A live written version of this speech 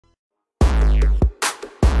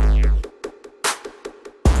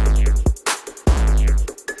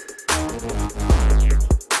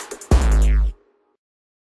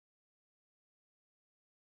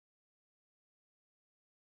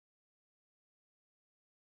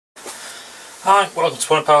Hi, welcome to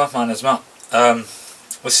Point Power. My name's Matt.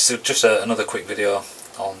 This is just another quick video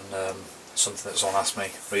on something that someone asked me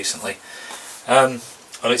recently, and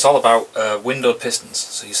it's all about windowed pistons.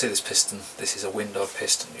 So you see this piston. This is a windowed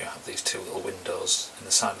piston. You have these two little windows in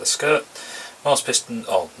the side of the skirt. Most pistons,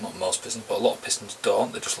 oh, not most pistons, but a lot of pistons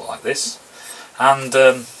don't. They just look like this. And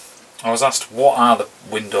I was asked, what are the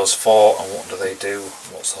windows for and what do they do?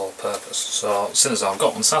 What's the whole purpose? So as soon as I've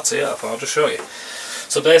got one sat here, I thought I'll just show you.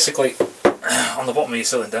 So basically, on the bottom of your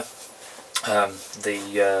cylinder,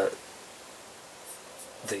 the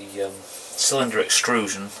cylinder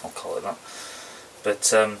extrusion, I'll call it that, but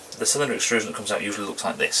the cylinder extrusion that comes out usually looks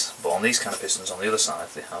like this, but on these kind of pistons on the other side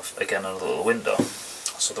they have again another little window.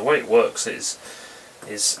 So the way it works is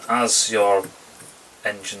as your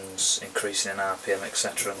engine's increasing in RPM,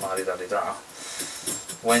 etc., and la-di-da-di-da,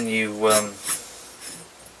 when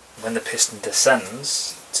the piston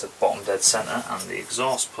descends to bottom dead centre and the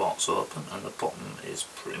exhaust port's open and the bottom is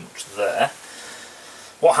pretty much there,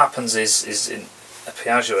 what happens is in a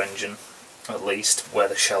Piaggio engine, at least, where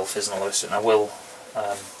the shelf is and all the rest of it, and I will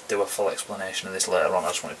do a full explanation of this later on. I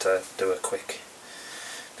just wanted to do a quick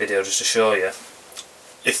video just to show you.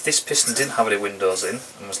 If this piston didn't have any windows in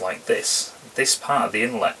and was like this part of the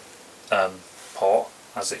inlet port,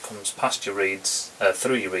 as it comes past your reeds,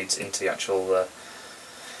 through your reeds into the actual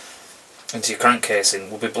into your crank casing,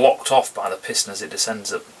 will be blocked off by the piston as it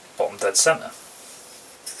descends at bottom dead centre.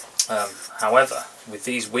 However, with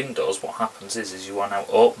these windows, what happens is you are now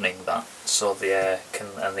opening that so the air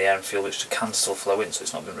and the air and fuel mixture can still flow in, so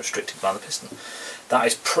it's not been restricted by the piston. That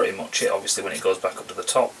is pretty much it. Obviously, when it goes back up to the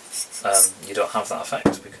top, you don't have that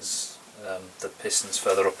effect because the piston's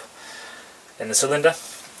further up in the cylinder.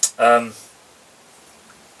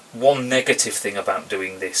 One negative thing about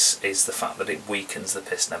doing this is the fact that it weakens the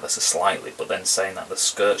piston ever so slightly, but then saying that the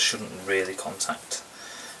skirt shouldn't really contact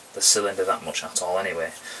the cylinder that much at all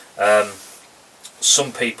anyway.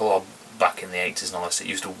 Some people, back in the 80s and all this,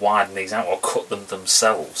 used to widen these out or cut them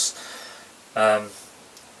themselves.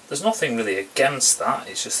 There's nothing really against that,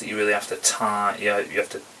 it's just that you really have to you have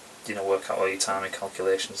to work out all your timing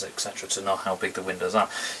calculations, etc., to know how big the windows are.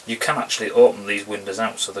 You can actually open these windows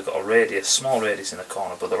out so they've got a radius, small radius in the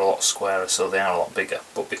corner, but they're a lot squarer, so they are a lot bigger.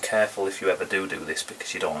 But be careful if you ever do this,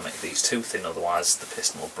 because you don't want to make these too thin, otherwise the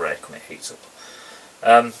piston will break when it heats up.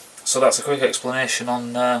 So that's a quick explanation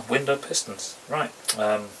on windowed pistons. Right,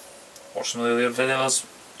 watch some of the other videos,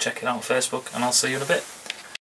 check it out on Facebook, and I'll see you in a bit.